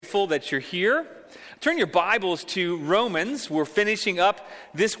grateful that you're here. Turn your Bibles to Romans. We're finishing up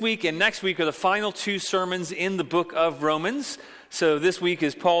this week, and next week are the final two sermons in the book of Romans. So this week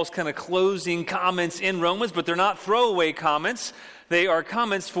is Paul's kind of closing comments in Romans, but they're not throwaway comments. They are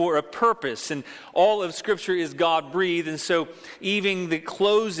comments for a purpose, and all of Scripture is God-breathed, and so even the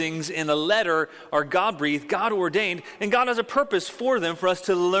closings in a letter are God-breathed, God-ordained, and God has a purpose for them for us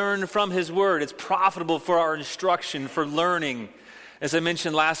to learn from His Word. It's profitable for our instruction, for learning. As I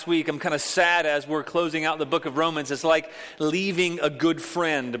mentioned last week, I'm kind of sad as we're closing out the book of Romans. It's like leaving a good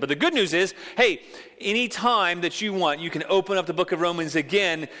friend. But the good news is, hey, any time that you want, you can open up the book of Romans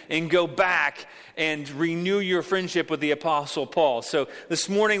again and go back and renew your friendship with the Apostle Paul. So this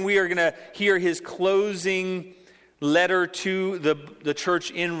morning we are going to hear his closing letter to the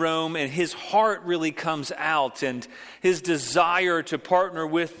church in Rome, and his heart really comes out, and his desire to partner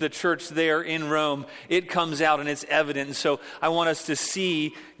with the church there in Rome, it comes out and it's evident. And so I want us to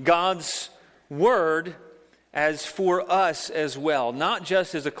see God's word as for us as well, not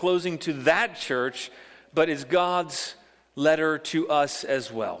just as a closing to that church, but as God's letter to us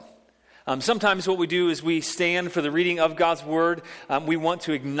as well. Sometimes what we do is we stand for the reading of God's Word. We want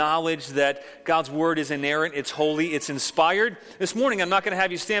to acknowledge that God's Word is inerrant, it's holy, it's inspired. This morning I'm not going to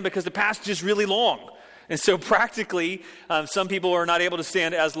have you stand because the passage is really long. And so practically, some people are not able to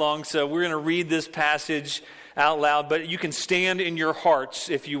stand as long, so we're going to read this passage out loud. But you can stand in your hearts,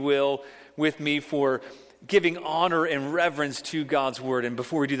 if you will, with me for giving honor and reverence to God's Word. And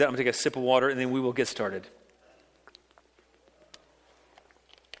before we do that, I'm going to take a sip of water and then we will get started.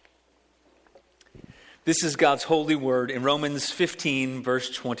 This is God's holy word in Romans 15, verse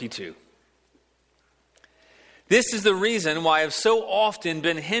 22. This is the reason why I have so often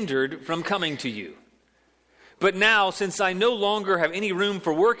been hindered from coming to you. But now, since I no longer have any room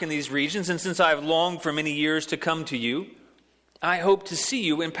for work in these regions, and since I have longed for many years to come to you, I hope to see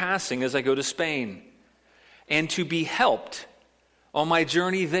you in passing as I go to Spain, and to be helped on my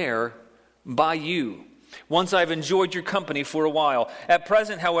journey there by you, once I've enjoyed your company for a while. At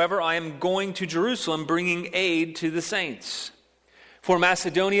present, however, I am going to Jerusalem bringing aid to the saints. For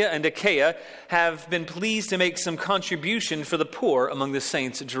Macedonia and Achaia have been pleased to make some contribution for the poor among the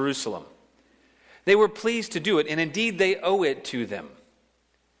saints at Jerusalem. They were pleased to do it, and indeed they owe it to them.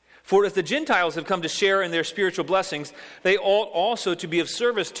 For if the Gentiles have come to share in their spiritual blessings, they ought also to be of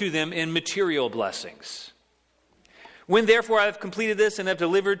service to them in material blessings. When therefore I have completed this and have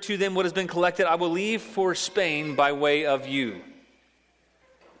delivered to them what has been collected, I will leave for Spain by way of you.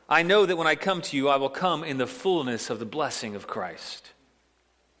 I know that when I come to you, I will come in the fullness of the blessing of Christ.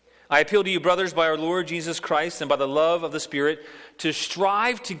 I appeal to you, brothers, by our Lord Jesus Christ and by the love of the Spirit, to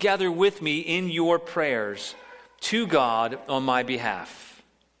strive together with me in your prayers to God on my behalf,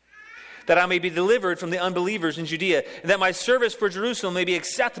 that I may be delivered from the unbelievers in Judea, and that my service for Jerusalem may be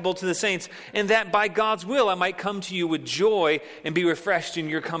acceptable to the saints, and that by God's will I might come to you with joy and be refreshed in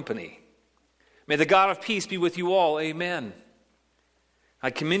your company. May the God of peace be with you all. Amen. I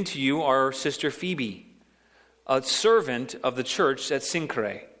commend to you our sister Phoebe, a servant of the church at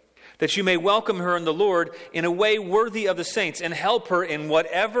Cenchreae, that you may welcome her in the Lord in a way worthy of the saints, and help her in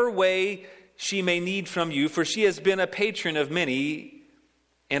whatever way she may need from you, for she has been a patron of many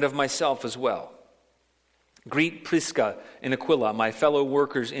and of myself as well. Greet Prisca and Aquila, my fellow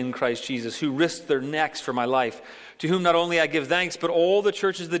workers in Christ Jesus, who risked their necks for my life, to whom not only I give thanks, but all the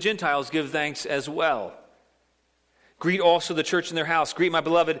churches of the Gentiles give thanks as well. Greet also the church in their house. Greet my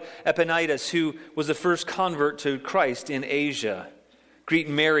beloved Epaenetus, who was the first convert to Christ in Asia. Greet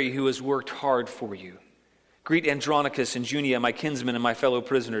Mary, who has worked hard for you. Greet Andronicus and Junia, my kinsmen and my fellow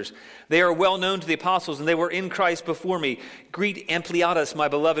prisoners. They are well known to the apostles, and they were in Christ before me. Greet Ampliatus, my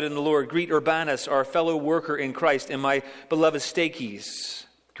beloved in the Lord. Greet Urbanus, our fellow worker in Christ, and my beloved Stachys.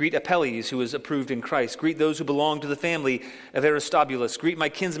 Greet Apelles, who is approved in Christ. Greet those who belong to the family of Aristobulus. Greet my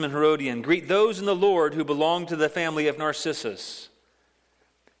kinsman Herodian. Greet those in the Lord who belong to the family of Narcissus.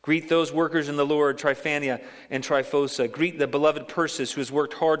 Greet those workers in the Lord, Tryphania and Tryphosa. Greet the beloved Persis, who has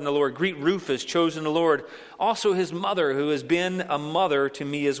worked hard in the Lord. Greet Rufus, chosen in the Lord, also his mother, who has been a mother to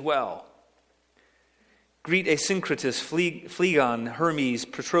me as well. Greet Asyncritus, Phlegon, Hermes,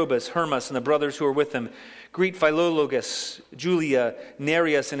 Patrobas, Hermas, and the brothers who are with them. Greet Philologus, Julia,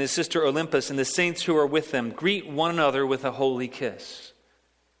 Nereus, and his sister Olympus, and the saints who are with them. Greet one another with a holy kiss.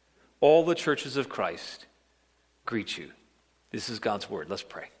 All the churches of Christ greet you. This is God's word. Let's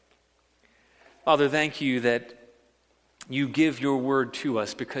pray. Father, thank you that you give your word to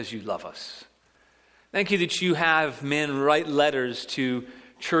us because you love us. Thank you that you have men write letters to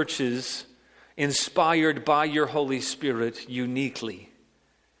churches inspired by your Holy Spirit uniquely.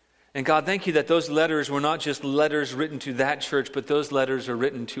 And God, thank you that those letters were not just letters written to that church, but those letters are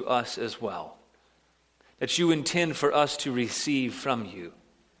written to us as well. That you intend for us to receive from you.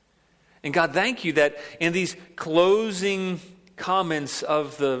 And God, thank you that in these closing comments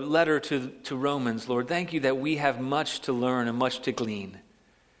of the letter to Romans, Lord, thank you that we have much to learn and much to glean.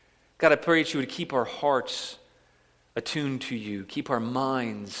 God, I pray that you would keep our hearts attuned to you, keep our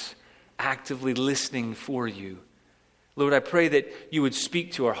minds actively listening for you. Lord, I pray that you would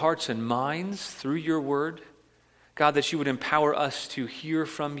speak to our hearts and minds through your word. God, that you would empower us to hear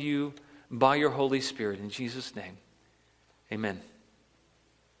from you by your Holy Spirit. In Jesus' name, amen.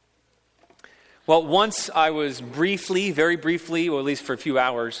 Well, once I was very briefly, or at least for a few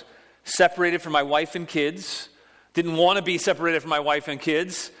hours, separated from my wife and kids. Didn't want to be separated from my wife and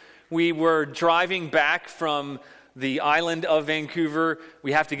kids. We were driving back from the island of Vancouver.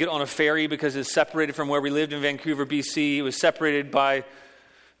 We have to get on a ferry because it's separated from where we lived in Vancouver, BC. It was separated by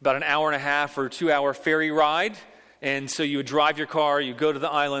about an hour and a half or 2 hour ferry ride. And so you would drive your car, you go to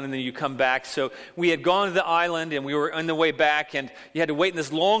the island, and then you come back. So we had gone to the island, and we were on the way back, and you had to wait in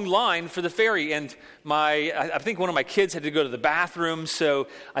this long line for the ferry. And I think one of my kids had to go to the bathroom, so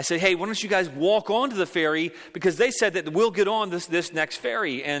I said, hey, why don't you guys walk onto the ferry? Because they said that we'll get on this next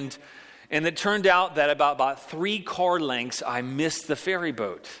ferry. And it turned out that about 3 car lengths, I missed the ferry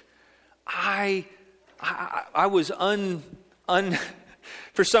boat. I was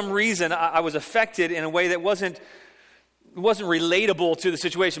for some reason, I was affected in a way that wasn't relatable to the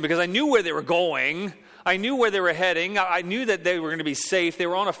situation, because I knew where they were going. I knew where they were heading. I knew that they were going to be safe. They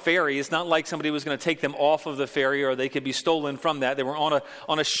were on a ferry. It's not like somebody was going to take them off of the ferry or they could be stolen from that. They were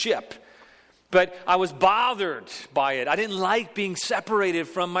on a ship. But I was bothered by it. I didn't like being separated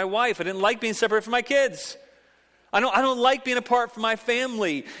from my wife. I didn't like being separated from my kids. I don't like being apart from my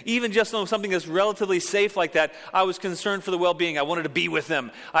family. Even just on something that's relatively safe like that, I was concerned for the well-being. I wanted to be with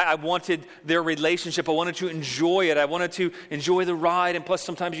them. I wanted their relationship. I wanted to enjoy it. I wanted to enjoy the ride. And plus,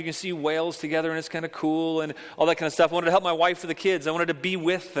 sometimes you can see whales together, and it's kind of cool and all that kind of stuff. I wanted to help my wife for the kids. I wanted to be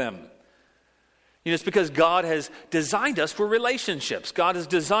with them. It's because God has designed us for relationships. God has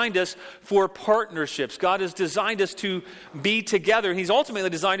designed us for partnerships. God has designed us to be together. He's ultimately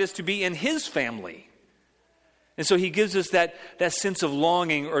designed us to be in His family. And so He gives us that sense of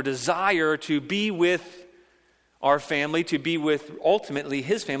longing or desire to be with our family, to be with ultimately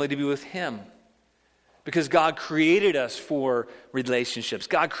His family, to be with Him. Because God created us for relationships.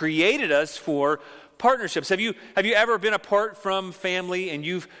 God created us for partnerships. Have you ever been apart from family and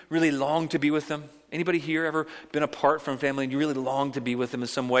you've really longed to be with them? Anybody here ever been apart from family and you really long to be with them in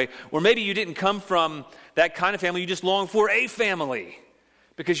some way? Or maybe you didn't come from that kind of family, you just long for a family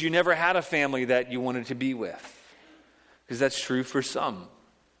because you never had a family that you wanted to be with. Because that's true for some,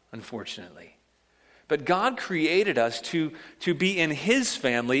 unfortunately. But God created us to be in His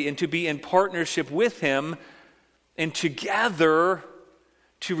family and to be in partnership with Him and together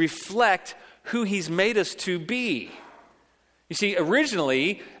to reflect who He's made us to be. You see,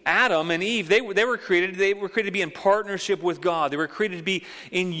 originally, Adam and Eve, they were created to be in partnership with God. They were created to be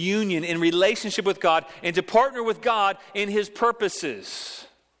in union, in relationship with God, and to partner with God in His purposes.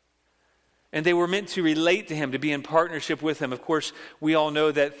 And they were meant to relate to Him, to be in partnership with Him. Of course, we all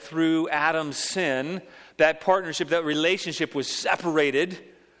know that through Adam's sin, that partnership, that relationship was separated.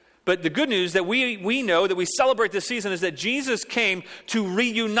 But the good news that we know, that we celebrate this season, is that Jesus came to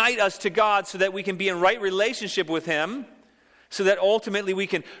reunite us to God so that we can be in right relationship with Him, so that ultimately we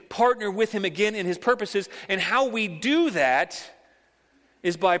can partner with Him again in His purposes. And how we do that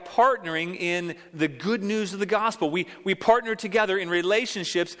is by partnering in the good news of the gospel. We partner together in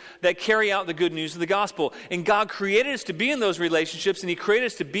relationships that carry out the good news of the gospel. And God created us to be in those relationships, and He created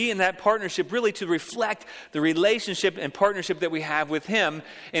us to be in that partnership really to reflect the relationship and partnership that we have with Him.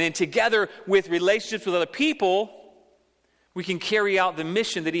 And then together with relationships with other people, we can carry out the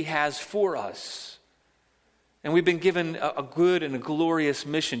mission that He has for us. And we've been given a good and a glorious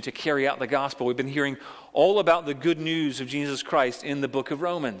mission to carry out the gospel. We've been hearing all about the good news of Jesus Christ in the book of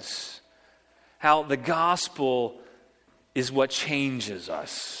Romans. How the gospel is what changes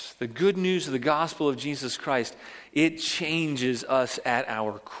us. The good news of the gospel of Jesus Christ, it changes us at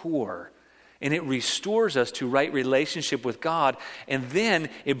our core. And it restores us to right relationship with God. And then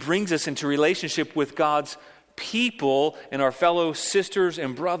it brings us into relationship with God's people and our fellow sisters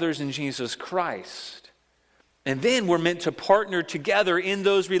and brothers in Jesus Christ. And then we're meant to partner together in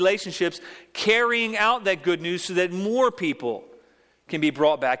those relationships, carrying out that good news so that more people can be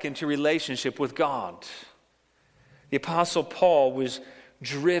brought back into relationship with God. The Apostle Paul was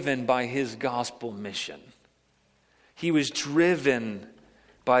driven by his gospel mission. He was driven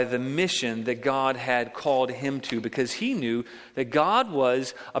by the mission that God had called him to, because he knew that God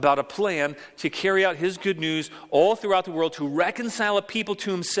was about a plan to carry out his good news all throughout the world, to reconcile a people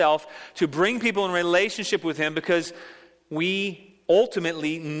to himself, to bring people in relationship with him, because we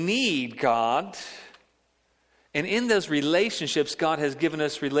ultimately need God. And in those relationships, God has given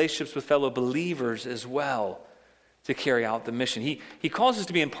us relationships with fellow believers as well to carry out the mission. He calls us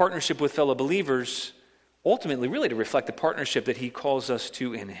to be in partnership with fellow believers, ultimately really to reflect the partnership that he calls us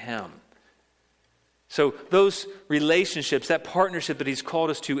to in him. So those relationships, that partnership that he's called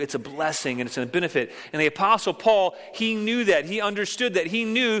us to, it's a blessing and it's a benefit. And the Apostle Paul, he knew that. He understood that. He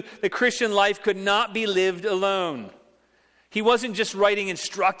knew the Christian life could not be lived alone. He wasn't just writing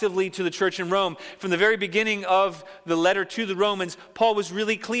instructively to the church in Rome. From the very beginning of the letter to the Romans, Paul was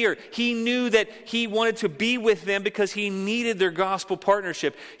really clear. He knew that he wanted to be with them because he needed their gospel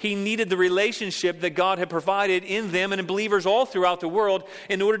partnership. He needed the relationship that God had provided in them and in believers all throughout the world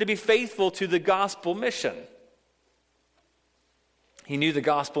in order to be faithful to the gospel mission. He knew the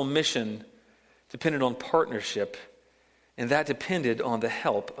gospel mission depended on partnership, and that depended on the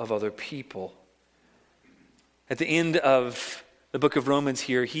help of other people. At the end of the book of Romans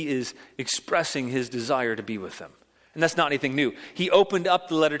here, he is expressing his desire to be with them. And that's not anything new. He opened up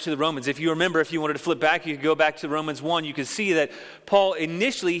the letter to the Romans. If you remember, if you wanted to flip back, you could go back to Romans 1. You could see that Paul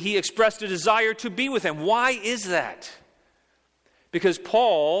initially, he expressed a desire to be with them. Why is that? Because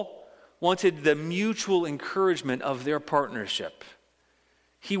Paul wanted the mutual encouragement of their partnership.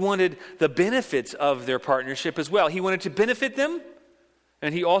 He wanted the benefits of their partnership as well. He wanted to benefit them,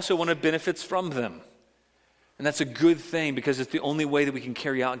 and he also wanted benefits from them. And that's a good thing because it's the only way that we can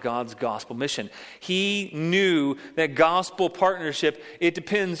carry out God's gospel mission. He knew that gospel partnership, it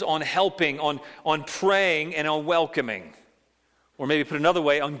depends on helping, on praying, and on welcoming. Or maybe put another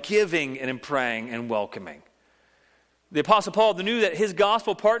way, on giving and in praying and welcoming. The Apostle Paul knew that his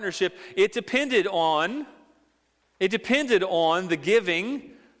gospel partnership, it depended on the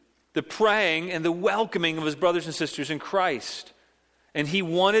giving, the praying, and the welcoming of his brothers and sisters in Christ. And he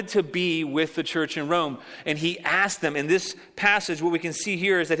wanted to be with the church in Rome. And he asked them, in this passage, what we can see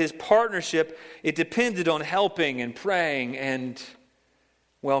here is that his partnership, it depended on helping and praying and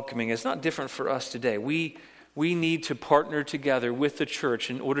welcoming. It's not different for us today. We need to partner together with the church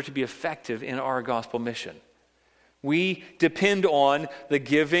in order to be effective in our gospel mission. We depend on the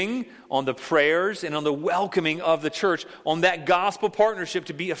giving, on the prayers, and on the welcoming of the church, on that gospel partnership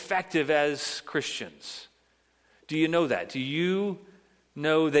to be effective as Christians. Do you know that? Do you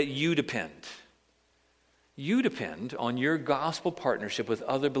know that you depend? You depend on your gospel partnership with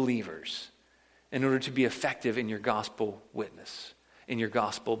other believers in order to be effective in your gospel witness, in your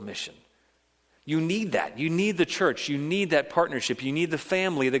gospel mission. You need that. You need the church. You need that partnership. You need the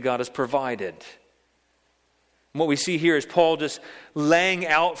family that God has provided. And what we see here is Paul just laying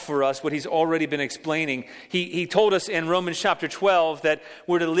out for us what he's already been explaining. He told us in Romans chapter 12 that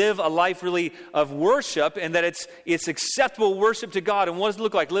we're to live a life really of worship, and that it's acceptable worship to God. And what does it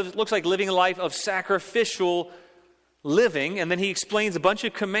look like? It looks like living a life of sacrificial living. And then he explains a bunch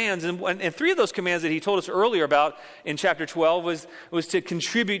of commands. And three of those commands that he told us earlier about in chapter 12 was to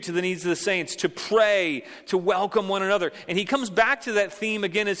contribute to the needs of the saints, to pray, to welcome one another. And he comes back to that theme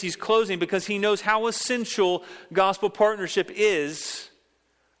again as he's closing, because he knows how essential gospel partnership is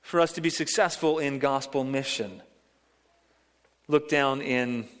for us to be successful in gospel mission. Look down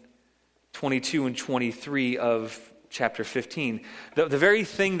in 22 and 23 of chapter 15. The very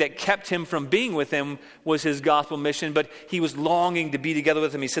thing that kept him from being with them was his gospel mission, but he was longing to be together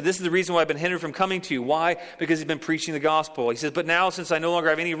with them. He said, "This is the reason why I've been hindered from coming to you." Why? Because he's been preaching the gospel. He says, "But now, since I no longer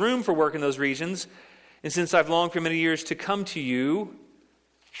have any room for work in those regions, and since I've longed for many years to come to you,"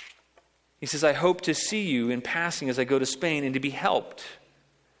 he says, "I hope to see you in passing as I go to Spain and to be helped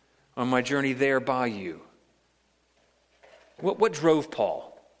on my journey there by you." What drove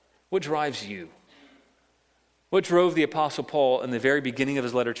Paul? What drives you? What drove the Apostle Paul in the very beginning of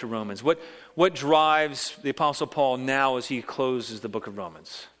his letter to Romans? What drives the Apostle Paul now as he closes the book of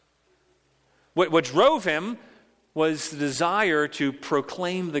Romans? What drove him was the desire to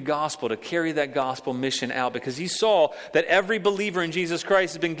proclaim the gospel, to carry that gospel mission out, because he saw that every believer in Jesus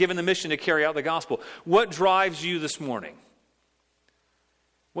Christ has been given the mission to carry out the gospel. What drives you this morning?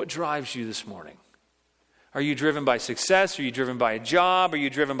 What drives you this morning? Are you driven by success? Are you driven by a job? Are you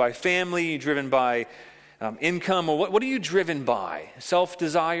driven by family? Are you driven by income? Or what are you driven by?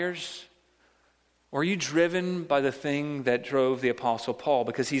 Self-desires? Or are you driven by the thing that drove the Apostle Paul?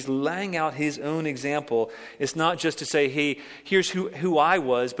 Because he's laying out his own example. It's not just to say, hey, here's who I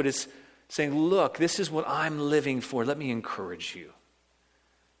was, but it's saying, look, this is what I'm living for. Let me encourage you.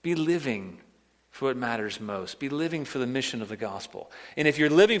 Be living for what matters most. Be living for the mission of the gospel. And if you're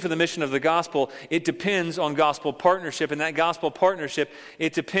living for the mission of the gospel, it depends on gospel partnership. And that gospel partnership,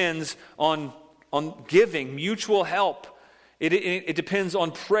 it depends on giving, mutual help. It depends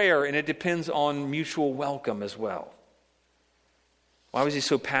on prayer, and it depends on mutual welcome as well. Why was he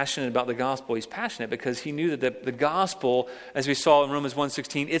so passionate about the gospel? He's passionate because he knew that the gospel, as we saw in Romans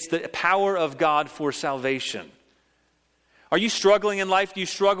 1:16, it's the power of God for salvation. Are you struggling in life? Do you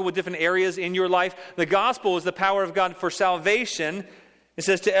struggle with different areas in your life? The gospel is the power of God for salvation. It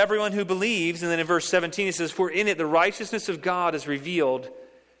says to everyone who believes, and then in verse 17 it says, for in it the righteousness of God is revealed.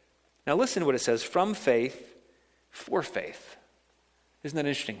 Now listen to what it says, from faith for faith. Isn't that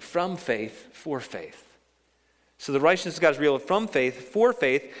interesting? From faith for faith. So the righteousness of God is revealed from faith for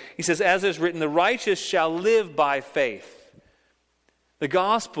faith. He says, as is written, the righteous shall live by faith. The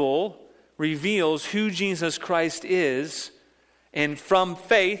gospel reveals who Jesus Christ is, and from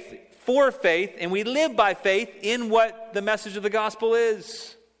faith for faith, and we live by faith in what the message of the gospel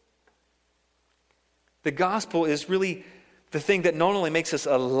is. The gospel is really the thing that not only makes us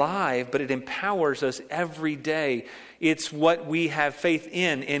alive, but it empowers us every day. It's what we have faith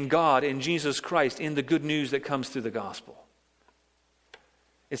in God, in Jesus Christ, in the good news that comes through the gospel.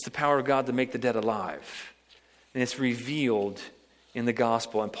 It's the power of God to make the dead alive. And it's revealed in the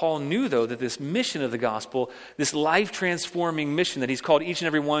gospel. And Paul knew, though, that this mission of the gospel, this life-transforming mission that he's called each and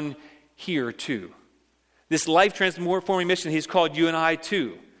every one here to, this life-transforming mission he's called you and I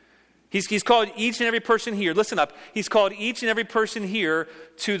to. He's called each and every person here, listen up, he's called each and every person here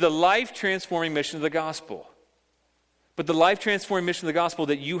to the life-transforming mission of the gospel. But the life-transforming mission of the gospel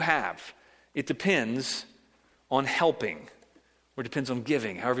that you have, it depends on helping, or it depends on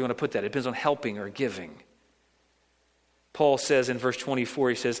giving, however you want to put that. It depends on helping or giving. Paul says in verse 24,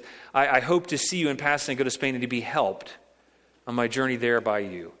 he says, I hope to see you in passing and go to Spain and to be helped on my journey there by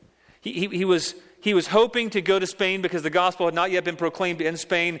you. He was hoping to go to Spain because the gospel had not yet been proclaimed in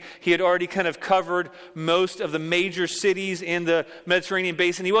Spain. He had already kind of covered most of the major cities in the Mediterranean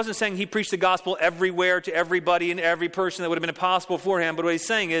basin. He wasn't saying he preached the gospel everywhere to everybody and every person that would have been impossible for him. But what he's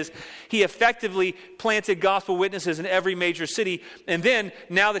saying is he effectively planted gospel witnesses in every major city. And then,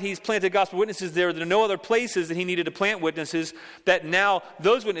 now that he's planted gospel witnesses there are no other places that he needed to plant witnesses, that now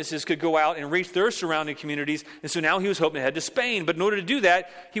those witnesses could go out and reach their surrounding communities. And so now he was hoping to head to Spain. But in order to do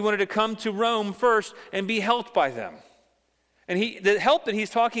that, he wanted to come to Rome first and be helped by them. And the help that he's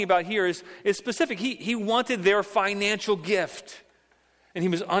talking about here is specific. He wanted their financial gift. And he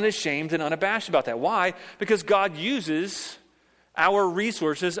was unashamed and unabashed about that. Why? Because God uses our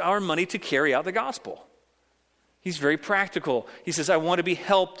resources, our money, to carry out the gospel. He's very practical. He says, I want to be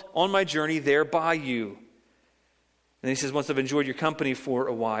helped on my journey there by you. And he says, once I've enjoyed your company for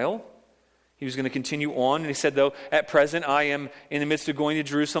a while, he was going to continue on. And he said, though, at present I am in the midst of going to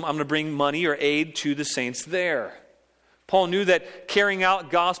Jerusalem. I'm going to bring money or aid to the saints there. Paul knew that carrying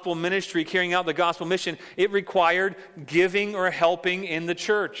out gospel ministry, carrying out the gospel mission, it required giving or helping in the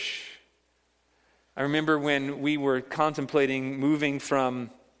church. I remember when we were contemplating moving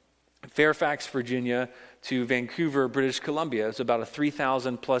from Fairfax, Virginia to Vancouver, British Columbia. It was about a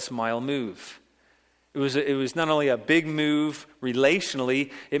 3,000 plus mile move. It was not only a big move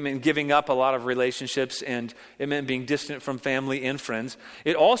relationally, it meant giving up a lot of relationships, and it meant being distant from family and friends.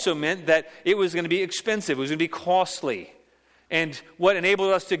 It also meant that it was going to be expensive, it was going to be costly. And what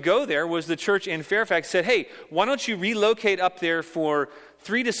enabled us to go there was the church in Fairfax said, hey, why don't you relocate up there for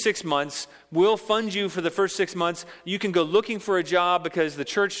 3 to 6 months. We'll fund you for the first 6 months. You can go looking for a job because the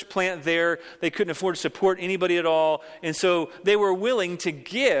church plant there, they couldn't afford to support anybody at all. And so they were willing to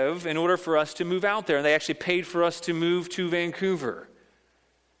give in order for us to move out there. And they actually paid for us to move to Vancouver.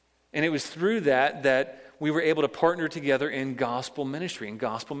 And it was through that we were able to partner together in gospel ministry and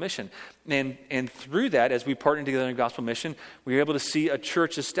gospel mission. And through that, as we partnered together in gospel mission, we were able to see a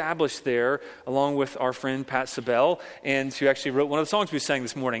church established there along with our friend Pat Sabell, and who actually wrote one of the songs we sang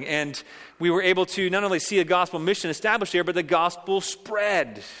this morning. And we were able to not only see a gospel mission established there, but the gospel spread.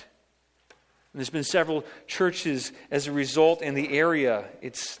 And there's been several churches as a result in the area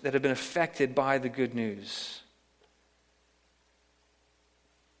that have been affected by the good news.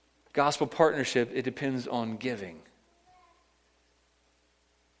 Gospel partnership, it depends on giving.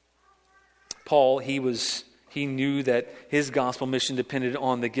 Paul, he knew that his gospel mission depended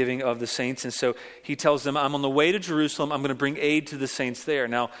on the giving of the saints, and so he tells them, I'm on the way to Jerusalem, I'm going to bring aid to the saints there.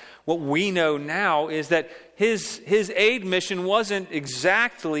 Now, what we know now is that his aid mission wasn't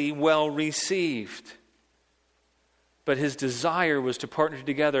exactly well received. But his desire was to partner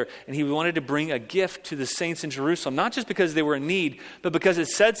together, and he wanted to bring a gift to the saints in Jerusalem, not just because they were in need, but because it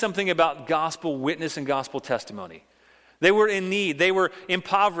said something about gospel witness and gospel testimony. They were in need. They were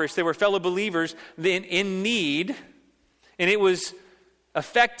impoverished. They were fellow believers in need. And it was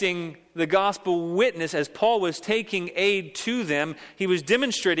affecting the gospel witness as Paul was taking aid to them. He was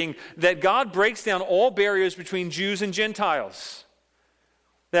demonstrating that God breaks down all barriers between Jews and Gentiles.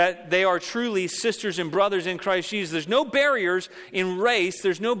 That they are truly sisters and brothers in Christ Jesus. There's no barriers in race.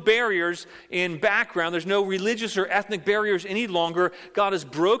 There's no barriers in background. There's no religious or ethnic barriers any longer. God has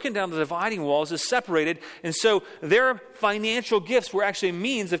broken down the dividing walls, has separated. And so their financial gifts were actually a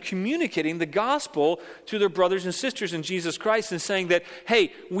means of communicating the gospel to their brothers and sisters in Jesus Christ and saying that,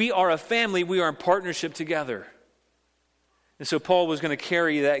 hey, we are a family. We are in partnership together. And so Paul was going to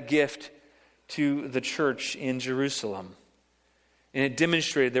carry that gift to the church in Jerusalem. And it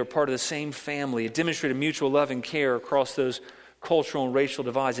demonstrated they were part of the same family. It demonstrated mutual love and care across those cultural and racial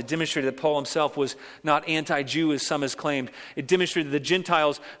divides. It demonstrated that Paul himself was not anti-Jew as some has claimed. It demonstrated that the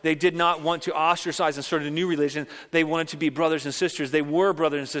Gentiles, they did not want to ostracize and start a new religion. They wanted to be brothers and sisters. They were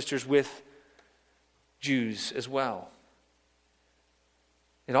brothers and sisters with Jews as well.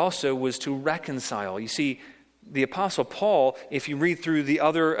 It also was to reconcile. You see, the Apostle Paul, if you read through the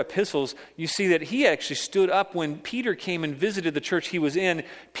other epistles, you see that he actually stood up when Peter came and visited the church he was in.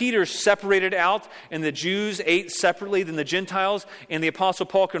 Peter separated out, and the Jews ate separately than the Gentiles, and the Apostle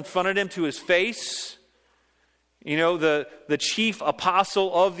Paul confronted him to his face. You know, the chief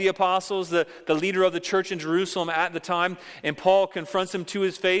apostle of the apostles, the leader of the church in Jerusalem at the time, and Paul confronts him to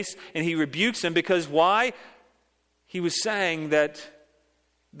his face, and he rebukes him because why? He was saying that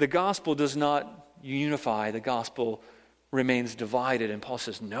the gospel does not unify, the gospel remains divided. And Paul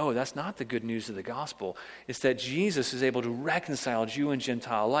says, no, that's not the good news of the gospel. It's that Jesus is able to reconcile Jew and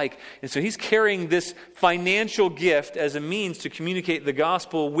Gentile alike. And so he's carrying this financial gift as a means to communicate the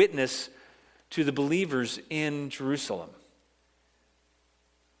gospel witness to the believers in Jerusalem.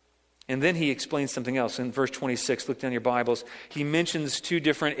 And then he explains something else. In verse 26, look down your Bibles, he mentions two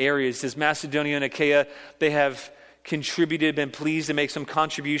different areas. He says Macedonia and Achaia, they have contributed, been pleased to make some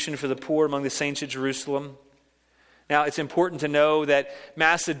contribution for the poor among the saints at Jerusalem. Now, it's important to know that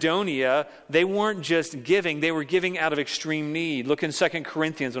Macedonia, they weren't just giving, they were giving out of extreme need. Look in 2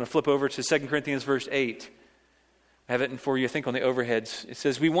 Corinthians. I'm going to flip over to 2 Corinthians verse 8. I have it for you, I think, on the overheads. It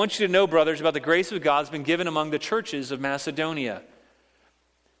says, we want you to know, brothers, about the grace of God that's been given among the churches of Macedonia.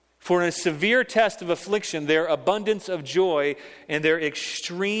 For in a severe test of affliction, their abundance of joy and their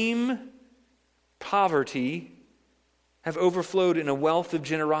extreme poverty have overflowed in a wealth of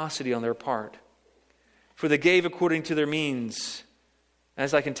generosity on their part. For they gave according to their means,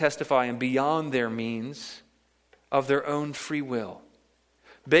 as I can testify, and beyond their means, of their own free will,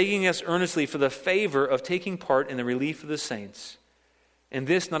 begging us earnestly for the favor of taking part in the relief of the saints. And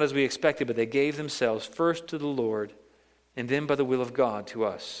this not as we expected, but they gave themselves first to the Lord, and then by the will of God to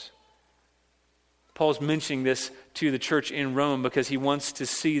us. Paul's mentioning this to the church in Rome because he wants to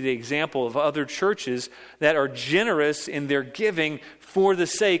see the example of other churches that are generous in their giving for the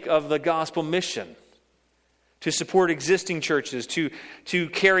sake of the gospel mission, to support existing churches, to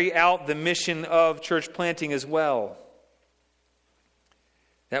carry out the mission of church planting as well.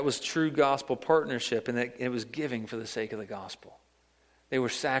 That was true gospel partnership, and that it was giving for the sake of the gospel. They were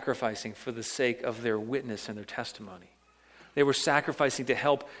sacrificing for the sake of their witness and their testimony. They were sacrificing to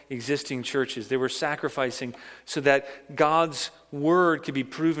help existing churches. They were sacrificing so that God's word could be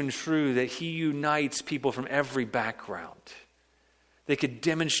proven true, that He unites people from every background. They could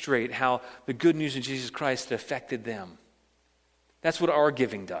demonstrate how the good news of Jesus Christ affected them. That's what our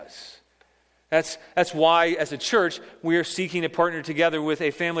giving does. That's why, as a church, we are seeking to partner together with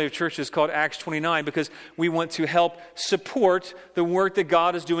a family of churches called Acts 29, because we want to help support the work that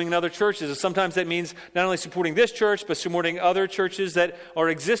God is doing in other churches. And sometimes that means not only supporting this church, but supporting other churches that are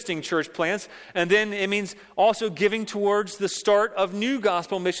existing church plants. And then it means also giving towards the start of new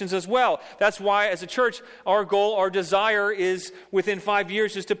gospel missions as well. That's why, as a church, our goal, our desire is within 5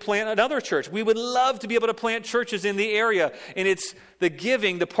 years is to plant another church. We would love to be able to plant churches in the area. And it's the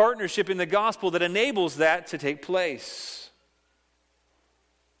giving, the partnership in the gospel that enables that to take place.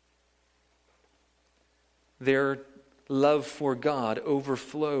 Their love for God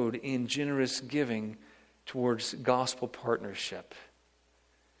overflowed in generous giving towards gospel partnership.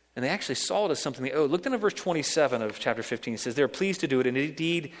 And they actually saw it as something they owed. Look down at verse 27 of chapter 15. It says, they're pleased to do it, and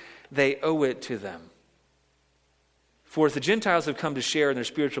indeed they owe it to them. For if the Gentiles have come to share in their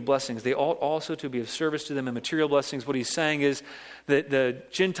spiritual blessings, they ought also to be of service to them in material blessings. What he's saying is that the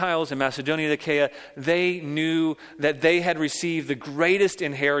Gentiles in Macedonia and Achaia, they knew that they had received the greatest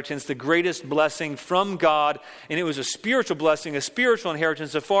inheritance, the greatest blessing from God, and it was a spiritual blessing, a spiritual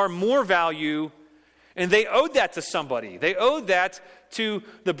inheritance of far more value, and they owed that to somebody. They owed that to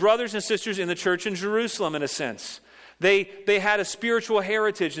the brothers and sisters in the church in Jerusalem, in a sense. They had a spiritual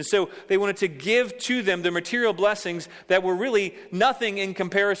heritage, and so they wanted to give to them the material blessings that were really nothing in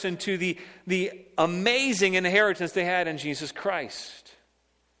comparison to the amazing inheritance they had in Jesus Christ.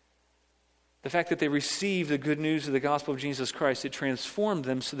 The fact that they received the good news of the gospel of Jesus Christ, it transformed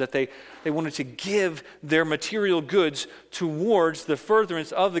them so that they wanted to give their material goods towards the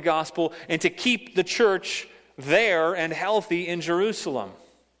furtherance of the gospel and to keep the church there and healthy in Jerusalem.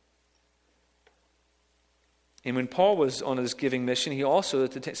 And when Paul was on his giving mission, he also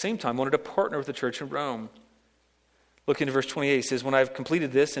at the same time wanted to partner with the church in Rome. Look into verse 28. He says, "When I have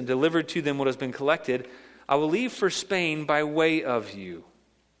completed this and delivered to them what has been collected, I will leave for Spain by way of you."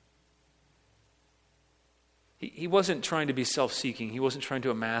 He wasn't trying to be self-seeking. He wasn't trying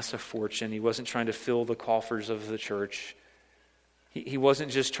to amass a fortune. He wasn't trying to fill the coffers of the church. He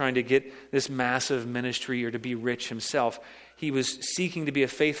wasn't just trying to get this massive ministry or to be rich himself. He was seeking to be a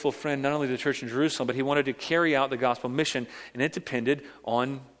faithful friend, not only to the church in Jerusalem, but he wanted to carry out the gospel mission, and it depended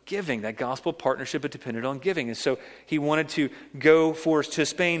on giving. That gospel partnership, it depended on giving. And so he wanted to go to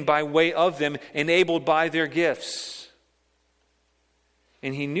Spain by way of them, enabled by their gifts.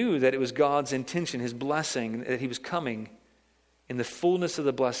 And he knew that it was God's intention, his blessing, that he was coming in the fullness of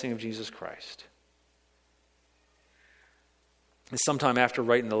the blessing of Jesus Christ. And sometime after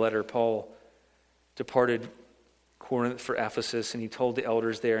writing the letter, Paul departed Corinth for Ephesus, and he told the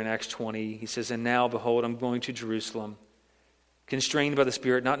elders there in Acts 20, he says, "And now, behold, I'm going to Jerusalem, constrained by the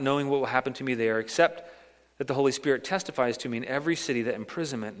Spirit, not knowing what will happen to me there, except that the Holy Spirit testifies to me in every city that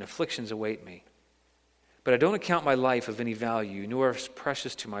imprisonment and afflictions await me. But I don't account my life of any value, nor as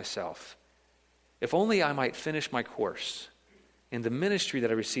precious to myself, if only I might finish my course in the ministry that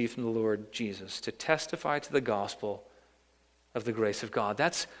I received from the Lord Jesus, to testify to the gospel of the grace of God."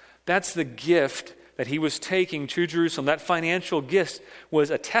 That's the gift that he was taking to Jerusalem. That financial gift was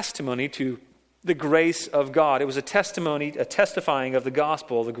a testimony to the grace of God. It was a testimony, a testifying of the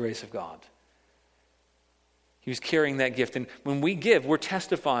gospel of the grace of God. He was carrying that gift. And when we give, we're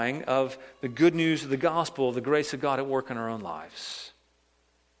testifying of the good news of the gospel, of the grace of God at work in our own lives.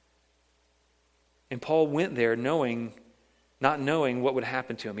 And Paul went there not knowing what would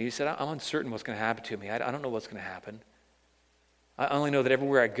happen to him. He said, "I'm uncertain what's going to happen to me. I don't know what's going to happen. I only know that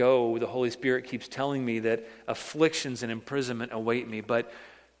everywhere I go, the Holy Spirit keeps telling me that afflictions and imprisonment await me, but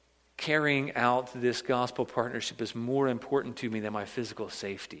carrying out this gospel partnership is more important to me than my physical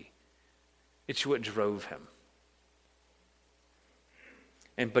safety." It's what drove him.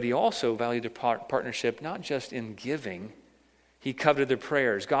 But he also valued their partnership not just in giving. He coveted their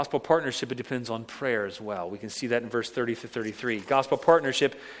prayers. Gospel partnership, it depends on prayer as well. We can see that in verse 30 through 33. Gospel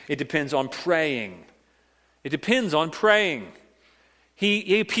partnership, it depends on praying. It depends on praying.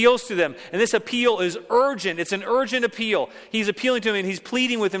 He appeals to them, and this appeal is urgent. It's an urgent appeal. He's appealing to them, and he's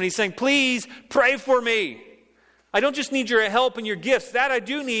pleading with them, and he's saying, "Please pray for me. I don't just need your help and your gifts. That I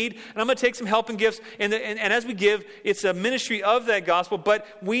do need, and I'm going to take some help and gifts. And as we give, it's a ministry of that gospel, but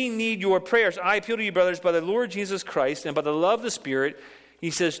we need your prayers. I appeal to you, brothers, by the Lord Jesus Christ and by the love of the Spirit,"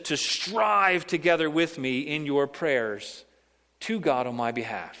 he says, "to strive together with me in your prayers to God on my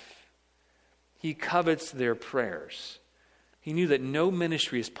behalf." He covets their prayers. He knew that no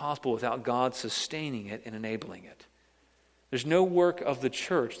ministry is possible without God sustaining it and enabling it. There's no work of the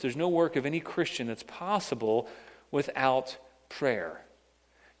church, there's no work of any Christian that's possible without prayer.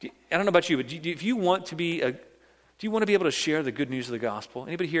 I don't know about you, but do you want to be able to share the good news of the gospel?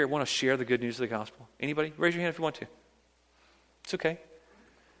 Anybody here want to share the good news of the gospel? Anybody? Raise your hand if you want to. It's okay.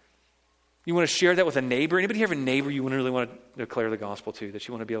 You want to share that with a neighbor? Anybody here have a neighbor you really want to declare the gospel to, that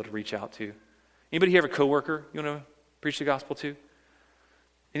you want to be able to reach out to? Anybody here have a coworker you want to preach the gospel to?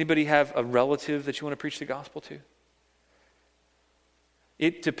 Anybody have a relative that you want to preach the gospel to?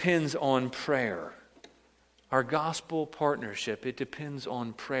 It depends on prayer. Our gospel partnership, it depends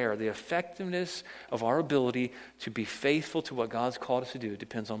on prayer. The effectiveness of our ability to be faithful to what God's called us to do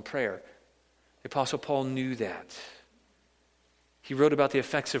depends on prayer. The Apostle Paul knew that. He wrote about the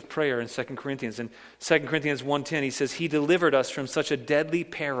effects of prayer in 2 Corinthians. In 2 Corinthians 1:10, he says, "He delivered us from such a deadly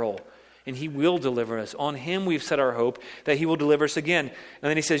peril, and he will deliver us. On him we've set our hope that he will deliver us again." And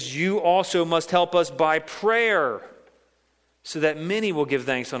then he says, "You also must help us by prayer, so that many will give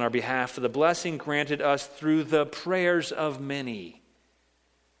thanks on our behalf for the blessing granted us through the prayers of many."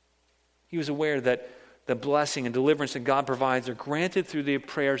 He was aware that the blessing and deliverance that God provides are granted through the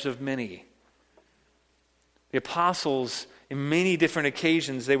prayers of many. The apostles, in many different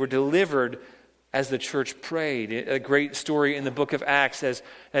occasions, they were delivered as the church prayed. A great story in the book of Acts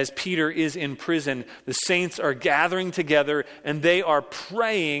as Peter is in prison. The saints are gathering together and they are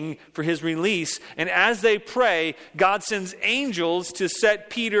praying for his release. And as they pray, God sends angels to set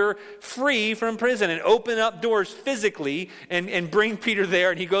Peter free from prison and open up doors physically and bring Peter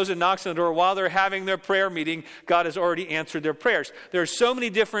there. And he goes and knocks on the door. While they're having their prayer meeting, God has already answered their prayers. There are so many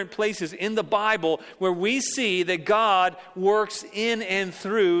different places in the Bible where we see that God works in and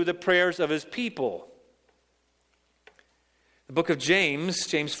through the prayers of his people. The book of James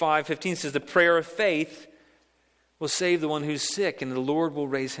 5:15 says, the prayer of faith will save the one who's sick, and the Lord will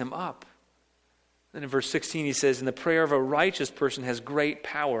raise him up. Then in verse 16 he says, and the prayer of a righteous person has great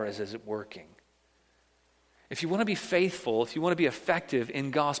power as is it working. If you want to be faithful, if you want to be effective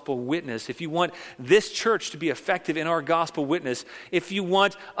in gospel witness, if you want this church to be effective in our gospel witness, if you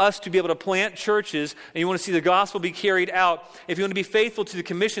want us to be able to plant churches and you want to see the gospel be carried out, if you want to be faithful to the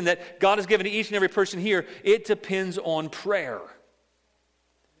commission that God has given to each and every person here, it depends on prayer.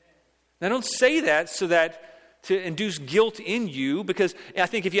 Now, I don't say that to induce guilt in you, because I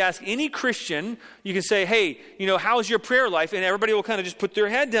think if you ask any Christian, you can say, hey, how's your prayer life? And everybody will kind of just put their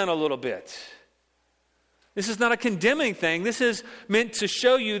head down a little bit. This is not a condemning thing. This is meant to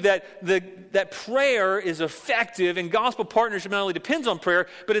show you that prayer is effective, and gospel partnership not only depends on prayer,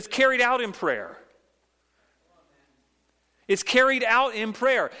 but it's carried out in prayer. It's carried out in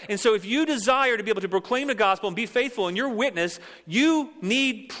prayer. And so if you desire to be able to proclaim the gospel and be faithful in your witness, you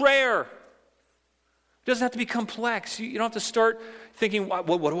need prayer. It doesn't have to be complex. You don't have to start thinking, what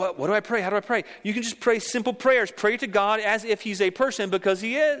do I pray? How do I pray? You can just pray simple prayers. Pray to God as if he's a person, because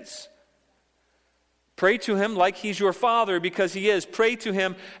he is. Pray to him like he's your father, because he is. Pray to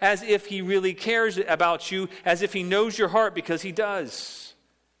him as if he really cares about you, as if he knows your heart, because he does.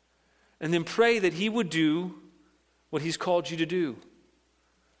 And then pray that he would do what he's called you to do.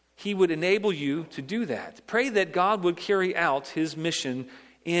 He would enable you to do that. Pray that God would carry out his mission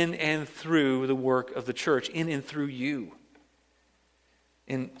in and through the work of the church, in and through you.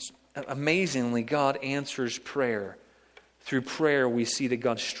 And amazingly, God answers prayer. Through prayer, we see that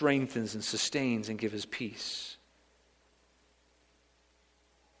God strengthens and sustains and gives us peace.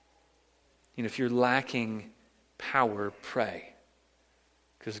 If you're lacking power, pray.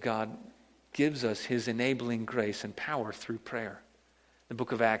 Because God gives us his enabling grace and power through prayer. The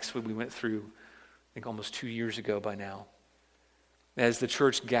book of Acts, what we went through, I think almost 2 years ago by now. As the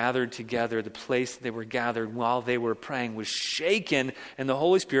church gathered together, the place they were gathered while they were praying was shaken, and the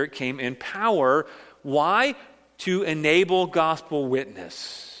Holy Spirit came in power. Why? To enable gospel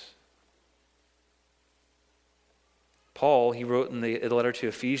witness. Paul, he wrote in the letter to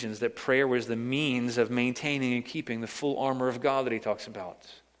Ephesians that prayer was the means of maintaining and keeping the full armor of God that he talks about.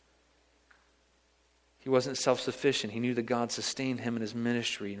 He wasn't self-sufficient. He knew that God sustained him in his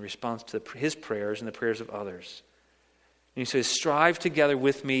ministry in response to his prayers and the prayers of others. And he says, strive together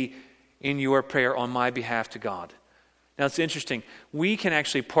with me in your prayer on my behalf to God. Now it's interesting. We can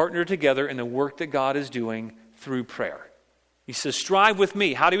actually partner together in the work that God is doing through prayer. He says, strive with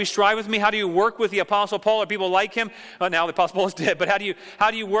me. How do we strive with me? How do you work with the Apostle Paul or people like him? Now the Apostle Paul is dead, but how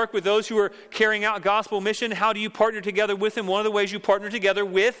do you work with those who are carrying out gospel mission? How do you partner together with him? One of the ways you partner together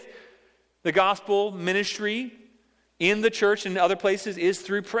with the gospel ministry in the church and other places is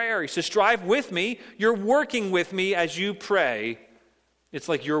through prayer. He says, strive with me. You're working with me as you pray. It's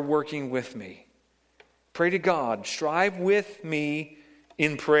like you're working with me. Pray to God. Strive with me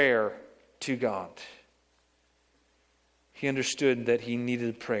in prayer to God. He understood that he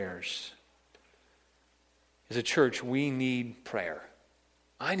needed prayers. As a church, we need prayer.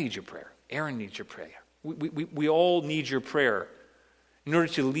 I need your prayer. Aaron needs your prayer. We all need your prayer in order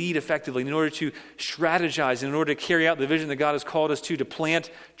to lead effectively, in order to strategize, in order to carry out the vision that God has called us to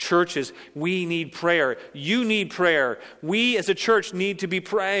plant churches. We need prayer. You need prayer. We as a church need to be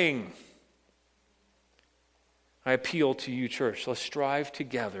praying. I appeal to you, church. Let's strive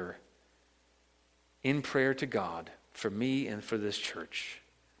together in prayer to God for me and for this church.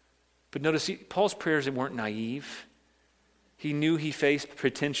 But notice, Paul's prayers weren't naive. He knew he faced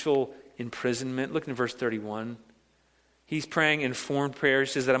potential imprisonment. Look in verse 31. He's praying informed prayers.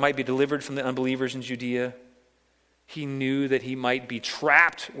 He says that I might be delivered from the unbelievers in Judea. He knew that he might be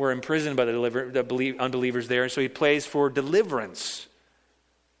trapped or imprisoned by the unbelievers there. And so he prays for deliverance.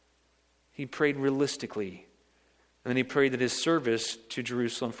 He prayed realistically. And then he prayed that his service to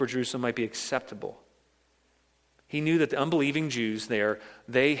Jerusalem, for Jerusalem, might be acceptable. He knew that the unbelieving Jews there,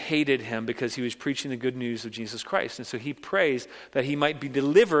 they hated him because he was preaching the good news of Jesus Christ. And so he prays that he might be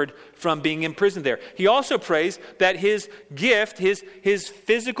delivered from being imprisoned there. He also prays that his gift, his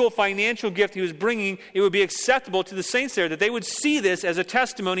physical, financial gift he was bringing, it would be acceptable to the saints there, that they would see this as a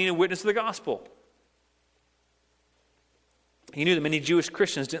testimony and a witness of the gospel. He knew that many Jewish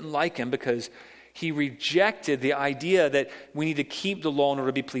Christians didn't like him because he rejected the idea that we need to keep the law in order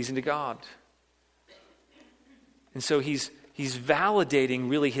to be pleasing to God. And so he's validating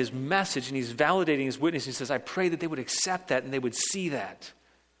really his message, and he's validating his witness. He says, I pray that they would accept that and they would see that.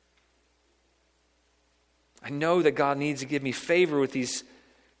 I know that God needs to give me favor with these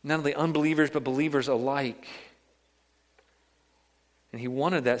not only unbelievers but believers alike. And he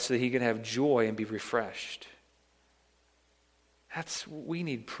wanted that so that he could have joy and be refreshed. We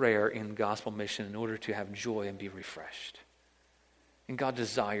need prayer in gospel mission in order to have joy and be refreshed. And God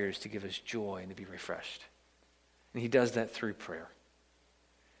desires to give us joy and to be refreshed. And he does that through prayer.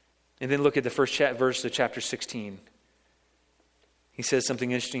 And then look at the first verse of chapter 16. He says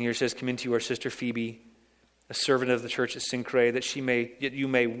something interesting here. He says, commend to you our sister Phoebe, a servant of the church at Cenchreae, that you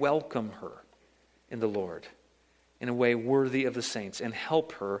may welcome her in the Lord in a way worthy of the saints, and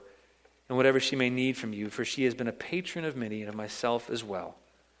help her in whatever she may need from you, for she has been a patron of many and of myself as well.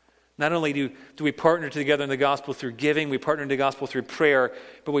 Not only do we partner together in the gospel through giving, we partner in the gospel through prayer,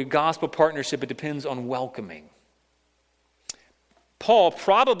 but with gospel partnership, it depends on welcoming. Paul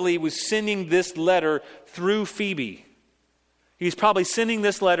probably was sending this letter through Phoebe. He's probably sending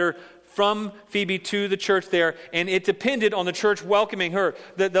this letter from Phoebe to the church there, and it depended on the church welcoming her.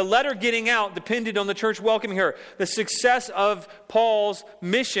 The letter getting out depended on the church welcoming her. The success of Paul's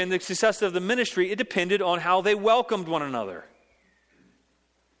mission, the success of the ministry, it depended on how they welcomed one another.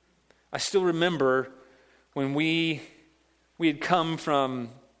 I still remember when we had come from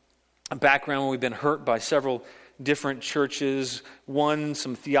a background where we'd been hurt by several different churches.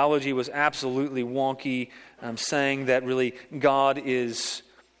 Some theology was absolutely wonky, saying that really God is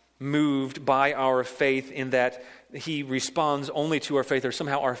moved by our faith in that he responds only to our faith, or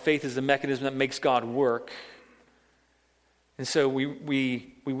somehow our faith is the mechanism that makes God work. And so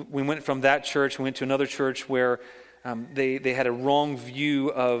we went from that church, we went to another church where they had a wrong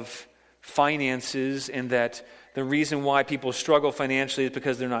view of finances, and that the reason why people struggle financially is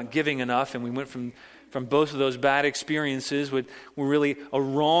because they're not giving enough. And we went from both of those bad experiences with really a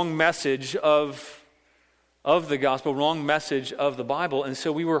wrong message of the gospel, wrong message of the Bible. And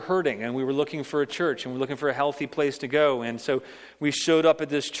so we were hurting, and we were looking for a church, and we were looking for a healthy place to go. And so we showed up at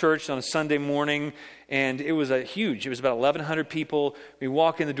this church on a Sunday morning, and it was about 1,100 people. We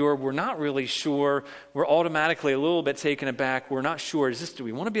walk in the door, we're not really sure. We're automatically a little bit taken aback. We're not sure, do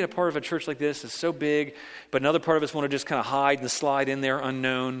we want to be a part of a church like this? It's so big. But another part of us want to just kind of hide and slide in there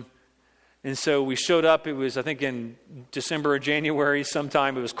unknown. And so we showed up. It was, I think, in December or January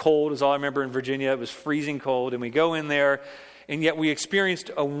sometime. It was cold, is all I remember in Virginia. It was freezing cold. And we go in there, and yet we experienced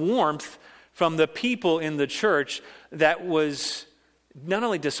a warmth from the people in the church that was not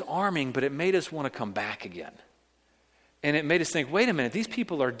only disarming, but it made us want to come back again. And it made us think, wait a minute, these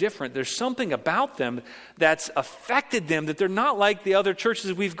people are different. There's something about them that's affected them, that they're not like the other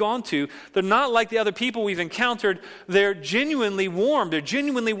churches we've gone to. They're not like the other people we've encountered. They're genuinely warm. They're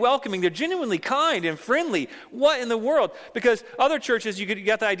genuinely welcoming. They're genuinely kind and friendly. What in the world? Because other churches, you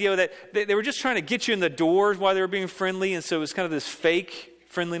got the idea that they were just trying to get you in the doors while they were being friendly, and so it was kind of this fake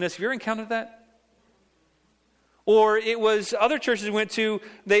friendliness. Have you ever encountered that? Or it was other churches we went to,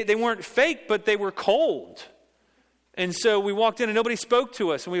 they weren't fake, but they were cold. And so we walked in and nobody spoke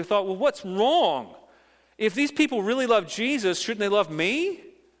to us. And we thought, well, what's wrong? If these people really love Jesus, shouldn't they love me?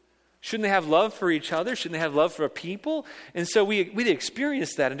 Shouldn't they have love for each other? Shouldn't they have love for people? And so we'd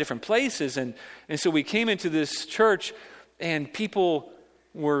experienced that in different places. And so we came into this church, and people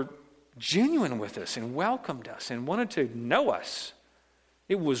were genuine with us and welcomed us and wanted to know us.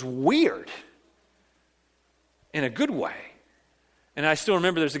 It was weird in a good way. And I still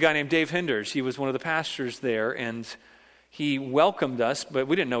remember there's a guy named Dave Henders. He was one of the pastors there, and he welcomed us, but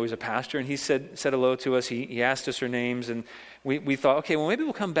we didn't know he was a pastor. And he said hello to us. He asked us our names, and we thought, okay, well, maybe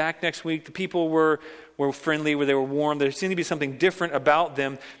we'll come back next week. The people were friendly, they were warm. There seemed to be something different about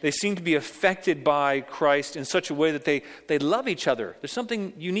them. They seemed to be affected by Christ in such a way that they love each other. There's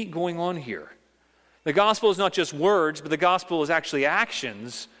something unique going on here. The gospel is not just words, but the gospel is actually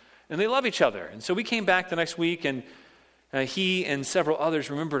actions, and they love each other. And so we came back the next week, and he and several others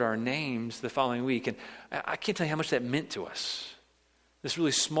remembered our names the following week. And I can't tell you how much that meant to us. This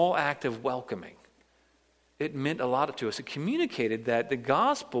really small act of welcoming. It meant a lot to us. It communicated that the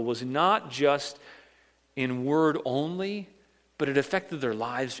gospel was not just in word only, but it affected their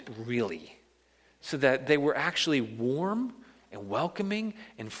lives really. So that they were actually warm and welcoming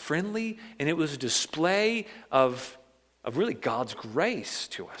and friendly. And it was a display of really God's grace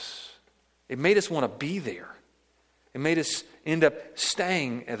to us. It made us want to be there. It made us end up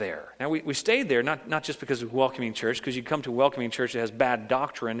staying there. Now, we stayed there not just because of welcoming church, because you come to a welcoming church that has bad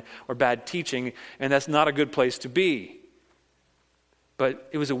doctrine or bad teaching, and that's not a good place to be. But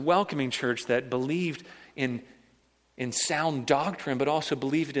it was a welcoming church that believed in sound doctrine, but also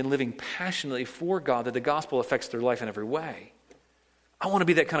believed in living passionately for God, that the gospel affects their life in every way. I want to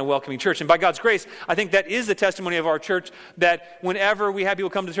be that kind of welcoming church. And by God's grace, I think that is the testimony of our church, that whenever we have people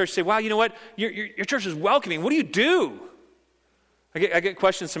come to church and say, wow, you know what? Your church is welcoming. What do you do? I get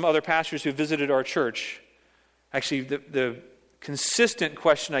questions from other pastors who visited our church. Actually, the consistent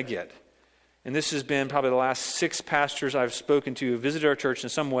question I get, and this has been probably the last 6 pastors I've spoken to who visited our church in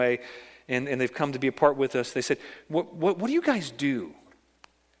some way, and they've come to be a part with us. They said, what do you guys do?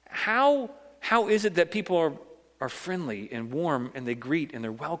 How is it that people are friendly and warm and they greet and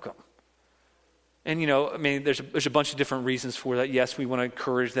they're welcome? And there's a bunch of different reasons for that. Yes, we want to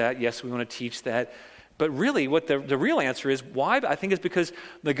encourage that. Yes, we want to teach that. But really, what the real answer is, why? I think it's because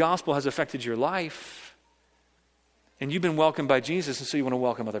the gospel has affected your life. And you've been welcomed by Jesus, and so you want to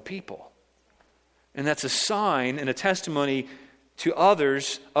welcome other people. And that's a sign and a testimony to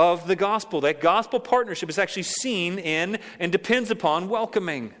others of the gospel. That gospel partnership is actually seen in and depends upon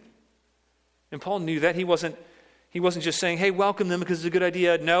welcoming. And Paul knew that. He wasn't just saying, hey, welcome them because it's a good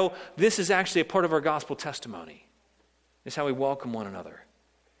idea. No, this is actually a part of our gospel testimony. It's how we welcome one another.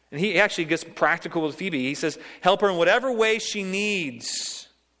 And he actually gets practical with Phoebe. He says, help her in whatever way she needs,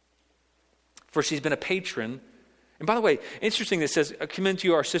 for she's been a patron. And by the way, interesting that it says, commend to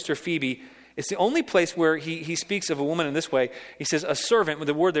you our sister Phoebe. It's the only place where he speaks of a woman in this way. He says a servant, with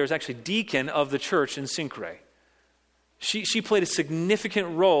the word there is actually deacon of the church in Cenchreae. She played a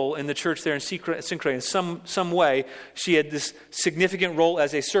significant role in the church there in Cenchreae in some way. She had this significant role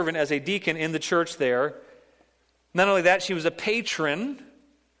as a servant, as a deacon in the church there. Not only that, she was a patron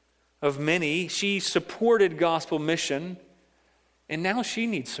of many. She supported gospel mission. And now she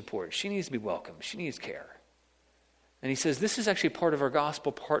needs support. She needs to be welcomed. She needs care. And he says, this is actually part of our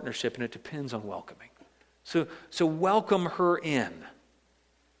gospel partnership, and it depends on welcoming. So welcome her in.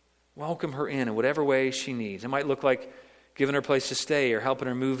 Welcome her in whatever way she needs. It might look like giving her a place to stay, or helping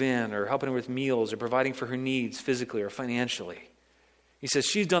her move in, or helping her with meals, or providing for her needs physically or financially. He says,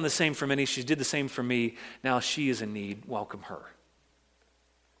 she's done the same for many. She did the same for me. Now she is in need. Welcome her.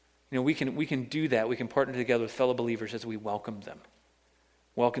 We can do that. We can partner together with fellow believers as we welcome them.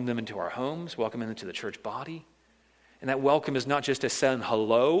 Welcome them into our homes. Welcome them into the church body. And that welcome is not just a saying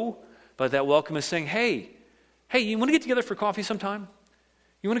hello, but that welcome is saying, hey, you want to get together for coffee sometime?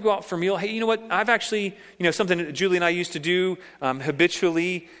 You want to go out for a meal? Hey, you know what? I've actually, something that Julie and I used to do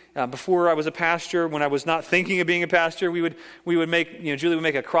habitually before I was a pastor. When I was not thinking of being a pastor, we would make, Julie would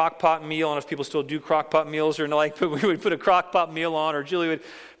make a crock pot meal. I don't know if people still do crock pot meals or not, but we would put a crock pot meal on, or Julie would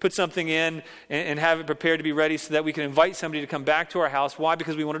put something in and have it prepared to be ready so that we could invite somebody to come back to our house. Why?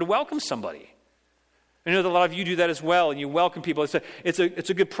 Because we wanted to welcome somebody. I know that a lot of you do that as well, and you welcome people. It's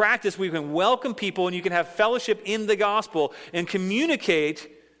a good practice where you can welcome people and you can have fellowship in the gospel and communicate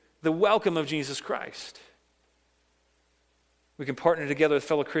the welcome of Jesus Christ. We can partner together with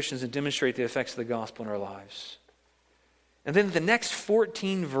fellow Christians and demonstrate the effects of the gospel in our lives. And then the next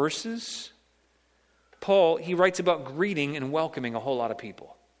 14 verses, Paul, he writes about greeting and welcoming a whole lot of people.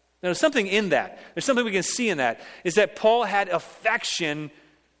 Now, there's something in that. There's something we can see in that, is that Paul had affection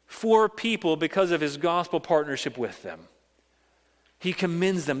for people because of his gospel partnership with them. He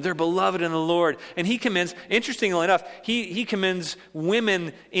commends them. They're beloved in the Lord. And he commends, interestingly enough, he commends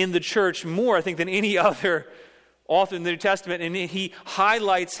women in the church more, I think, than any other author in the New Testament. And he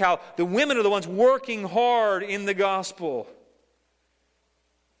highlights how the women are the ones working hard in the gospel.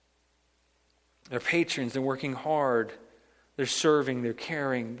 They're patrons. They're working hard. They're serving. They're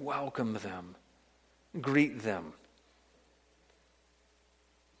caring. Welcome them. Greet them.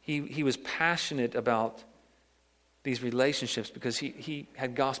 He was passionate about these relationships because he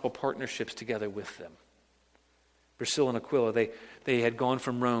had gospel partnerships together with them. Priscilla and Aquila, they had gone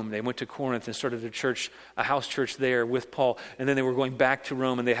from Rome. They went to Corinth and started a house church there with Paul. And then they were going back to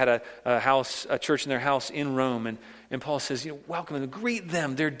Rome, and they had a church in their house in Rome. And Paul says, welcome them, greet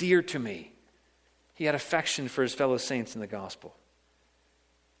them. They're dear to me. He had affection for his fellow saints in the gospel.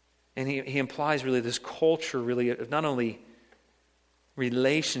 And he implies really this culture really of not only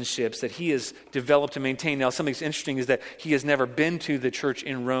relationships that he has developed and maintained. Now, something that's interesting is that he has never been to the church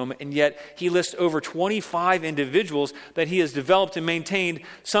in Rome, and yet he lists over 25 individuals that he has developed and maintained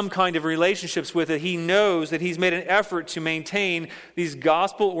some kind of relationships with. That he knows that he's made an effort to maintain these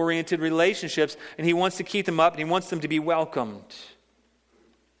gospel-oriented relationships, and he wants to keep them up, and he wants them to be welcomed.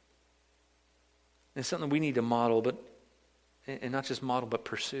 It's something we need to model, and not just model, but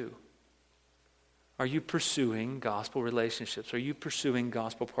pursue. Are you pursuing gospel relationships? Are you pursuing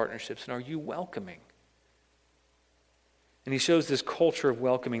gospel partnerships? And are you welcoming? And he shows this culture of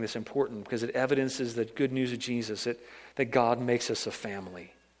welcoming that's important because it evidences the good news of Jesus, that God makes us a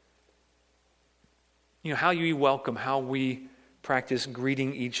family. How you welcome, how we practice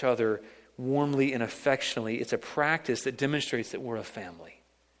greeting each other warmly and affectionately, it's a practice that demonstrates that we're a family.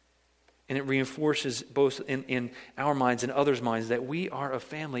 And it reinforces both in our minds and others' minds that we are a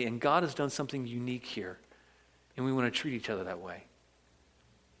family, and God has done something unique here, and we want to treat each other that way.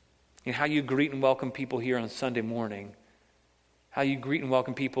 And how you greet and welcome people here on Sunday morning, how you greet and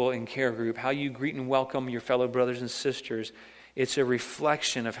welcome people in care group, how you greet and welcome your fellow brothers and sisters, it's a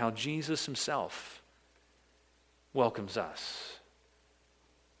reflection of how Jesus himself welcomes us,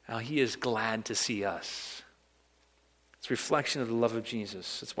 how he is glad to see us. It's a reflection of the love of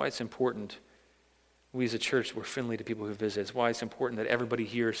Jesus. That's why it's important we as a church, we're friendly to people who visit. It's why it's important that everybody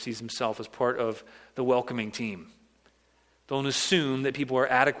here sees himself as part of the welcoming team. Don't assume that people are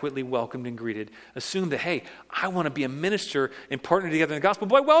adequately welcomed and greeted. Assume that, hey, I want to be a minister and partner together in the gospel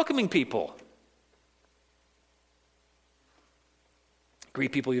by welcoming people.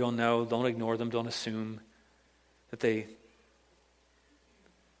 Greet people you don't know. Don't ignore them. Don't assume that they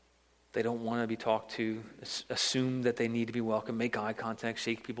don't want to be talked to. Assume that they need to be welcomed. Make eye contact.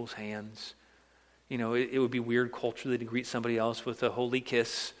 Shake people's hands. It would be weird culturally to greet somebody else with a holy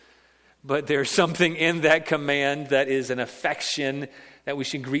kiss. But there's something in that command that is an affection that we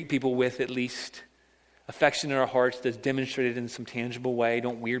should greet people with at least. Affection in our hearts that's demonstrated in some tangible way.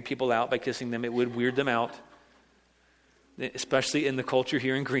 Don't weird people out by kissing them. It would weird them out. Especially in the culture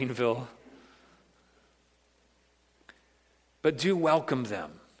here in Greenville. But do welcome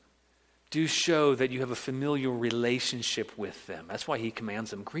them. Do show that you have a familial relationship with them. That's why he commands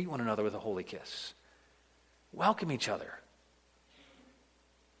them. Greet one another with a holy kiss. Welcome each other.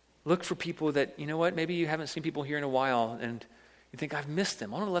 Look for people that, maybe you haven't seen people here in a while and you think, I've missed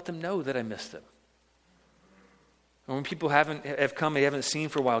them. I want to let them know that I missed them. Or when people have come they haven't seen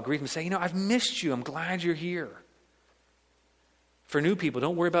for a while, greet them and say, I've missed you. I'm glad you're here. For new people,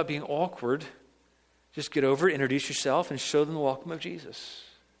 don't worry about being awkward. Just get over it, introduce yourself, and show them the welcome of Jesus.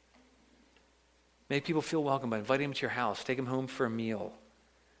 Make people feel welcome by inviting them to your house. Take them home for a meal.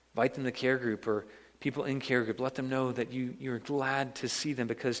 Invite them to care group or people in care group. Let them know that you're glad to see them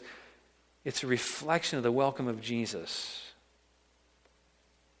because it's a reflection of the welcome of Jesus.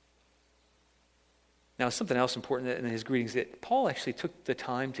 Now, something else important in his greetings, that Paul actually took the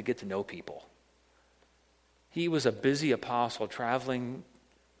time to get to know people. He was a busy apostle traveling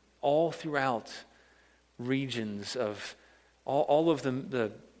all throughout regions of all of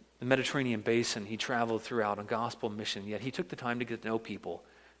the Mediterranean basin. He traveled throughout on gospel mission, yet he took the time to get to know people,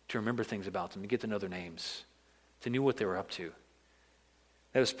 to remember things about them, to get to know their names, to know what they were up to.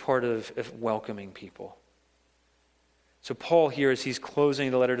 That was part of welcoming people. So Paul here, as he's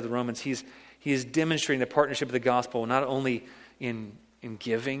closing the letter to the Romans, he is demonstrating the partnership of the gospel, not only in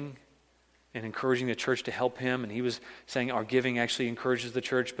giving and encouraging the church to help him, and he was saying our giving actually encourages the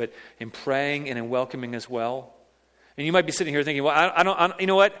church, but in praying and in welcoming as well. And you might be sitting here thinking, well, I don't, you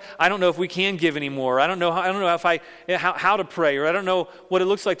know what? I don't know if we can give anymore. I don't know how to pray, or I don't know what it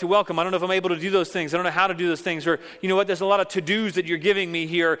looks like to welcome. I don't know if I'm able to do those things. I don't know how to do those things. Or, you know what? There's a lot of to-dos that you're giving me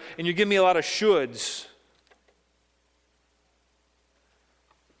here, and you're giving me a lot of shoulds.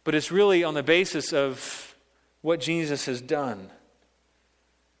 But it's really on the basis of what Jesus has done.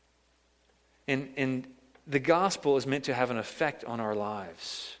 And the gospel is meant to have an effect on our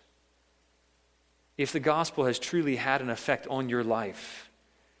lives. If the gospel has truly had an effect on your life,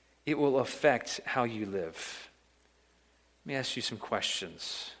 it will affect how you live. Let me ask you some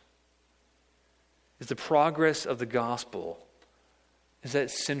questions. Is the progress of the gospel, is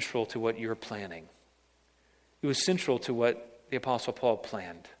that central to what you're planning? It was central to what the Apostle Paul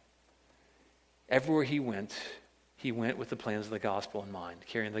planned. Everywhere he went with the plans of the gospel in mind,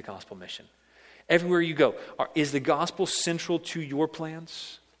 carrying the gospel mission. Everywhere you go, is the gospel central to your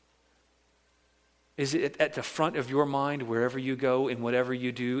plans? Is it at the front of your mind wherever you go, in whatever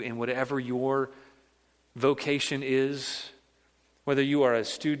you do, in whatever your vocation is? Whether you are a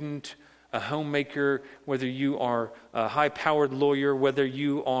student, a homemaker, whether you are a high-powered lawyer, whether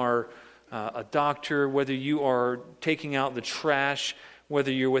you are a doctor, whether you are taking out the trash,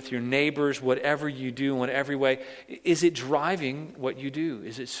 whether you're with your neighbors, whatever you do in every way, is it driving what you do?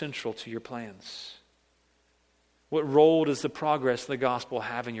 Is it central to your plans? What role does the progress of the gospel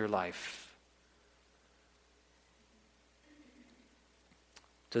have in your life?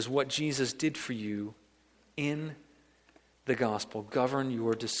 Does what Jesus did for you in the gospel govern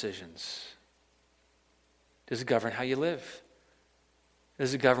your decisions? Does it govern how you live?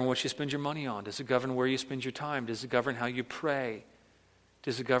 Does it govern what you spend your money on? Does it govern where you spend your time? Does it govern how you pray?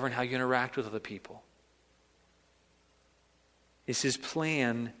 Does it govern how you interact with other people? Is his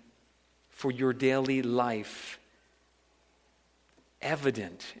plan for your daily life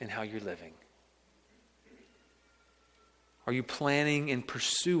evident in how you're living? Are you planning and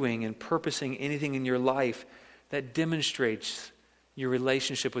pursuing and purposing anything in your life that demonstrates your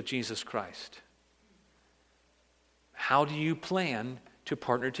relationship with Jesus Christ? How do you plan to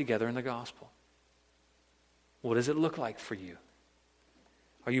partner together in the gospel? What does it look like for you?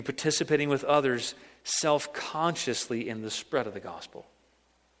 Are you participating with others self-consciously in the spread of the gospel?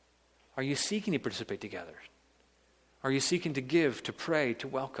 Are you seeking to participate together? Are you seeking to give, to pray, to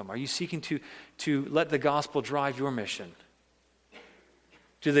welcome? Are you seeking to let the gospel drive your mission?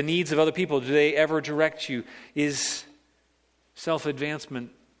 Do the needs of other people, do they ever direct you? Is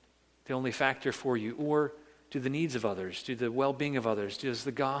self-advancement the only factor for you? Or do the needs of others, do the well-being of others, does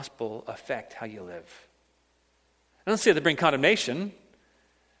the gospel affect how you live? I don't say they bring condemnation,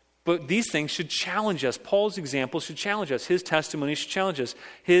 but these things should challenge us. Paul's example should challenge us. His testimony should challenge us.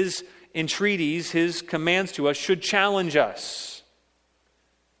 His entreaties, his commands to us should challenge us.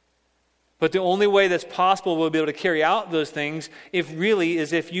 But the only way that's possible we'll be able to carry out those things if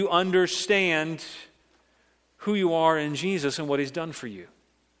you understand who you are in Jesus and what he's done for you.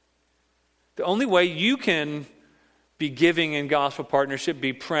 The only way you can be giving in gospel partnership,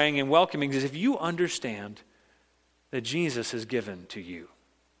 be praying and welcoming, is if you understand that Jesus has given to you.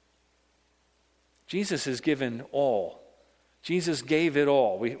 Jesus has given all. Jesus gave it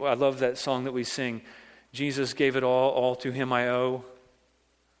all. I love that song that we sing, Jesus gave it all to him I owe.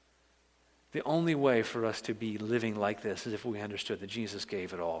 The only way for us to be living like this is if we understood that Jesus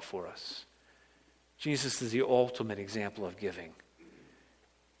gave it all for us. Jesus is the ultimate example of giving.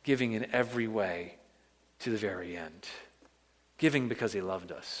 Giving in every way to the very end. Giving because he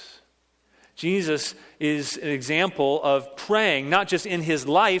loved us. Jesus is an example of praying, not just in his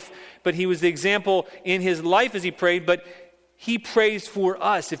life, but he was the example in his life as he prayed, but he prays for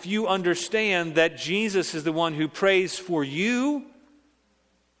us. If you understand that Jesus is the one who prays for you,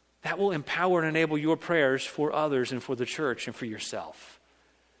 that will empower and enable your prayers for others and for the church and for yourself.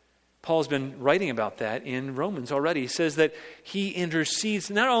 Paul's been writing about that in Romans already. He says that he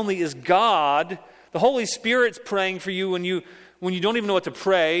intercedes. Not only is God, the Holy Spirit's praying for you when you don't even know what to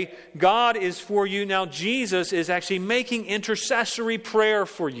pray. God is for you. Now Jesus is actually making intercessory prayer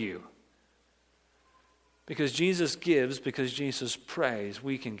for you. Because Jesus gives, because Jesus prays,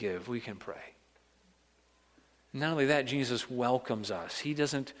 we can give, we can pray. Not only that, Jesus welcomes us. He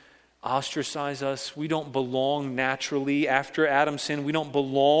doesn't ostracize us. We don't belong naturally after Adam's sin. We don't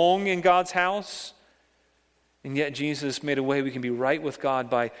belong in God's house. And yet Jesus made a way we can be right with God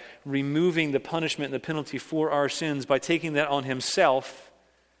by removing the punishment and the penalty for our sins, by taking that on himself.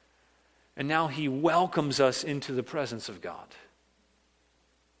 And now he welcomes us into the presence of God.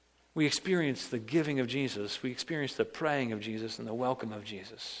 We experience the giving of Jesus. We experience the praying of Jesus and the welcome of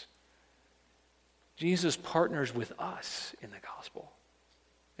Jesus. Jesus partners with us in the gospel.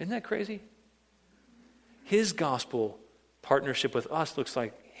 Isn't that crazy? His gospel partnership with us looks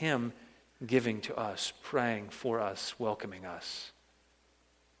like him giving to us, praying for us, welcoming us.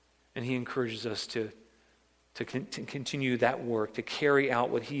 And he encourages us to continue that work, to carry out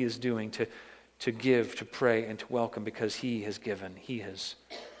what he is doing, to give, to pray, and to welcome, because he has given. He is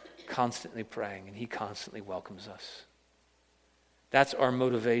constantly praying, and he constantly welcomes us. That's our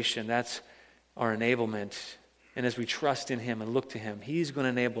motivation. That's our enablement. And as we trust in him and look to him, he's going to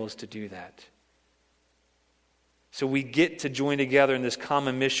enable us to do that. So we get to join together in this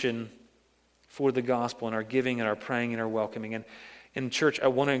common mission for the gospel, and our giving and our praying and our welcoming. And in church, I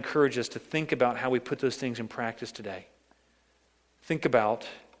want to encourage us to think about how we put those things in practice today. Think about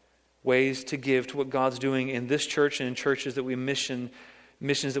ways to give to what God's doing in this church and in churches that we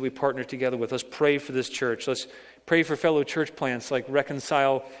missions that we partner together with. Let's pray for this church. Let's pray for fellow church plants like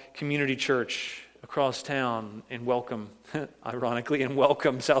Reconcile Community Church across town in Welcome, ironically, in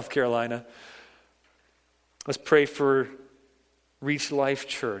Welcome, South Carolina. Let's pray for Reach Life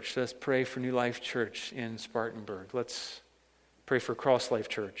Church. Let's pray for New Life Church in Spartanburg. Let's pray for Cross Life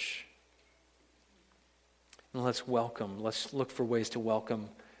Church. And let's welcome. Let's look for ways to welcome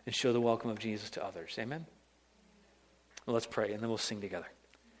and show the welcome of Jesus to others. Amen? Well, let's pray, and then we'll sing together.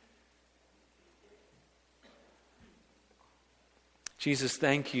 Jesus,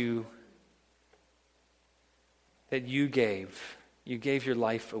 thank you that you gave your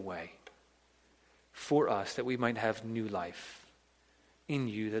life away for us, that we might have new life in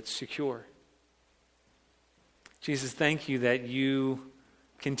you that's secure. Jesus, thank you that you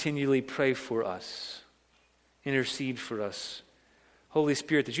continually pray for us, intercede for us. Holy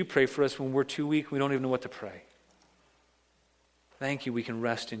Spirit, that you pray for us when we're too weak, we don't even know what to pray. Thank you, we can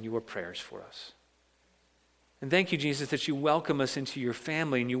rest in your prayers for us. And thank you, Jesus, that you welcome us into your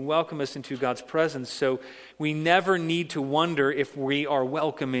family and you welcome us into God's presence. So we never need to wonder if we are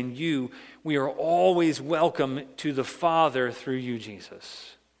welcome in you. We are always welcome to the Father through you,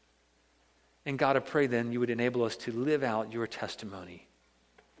 Jesus. And God, I pray then you would enable us to live out your testimony.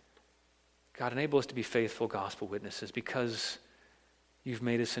 God, enable us to be faithful gospel witnesses because you've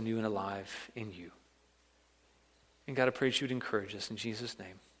made us anew and alive in you. And God, I pray that you would encourage us in Jesus'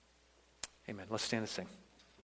 name. Amen. Let's stand and sing.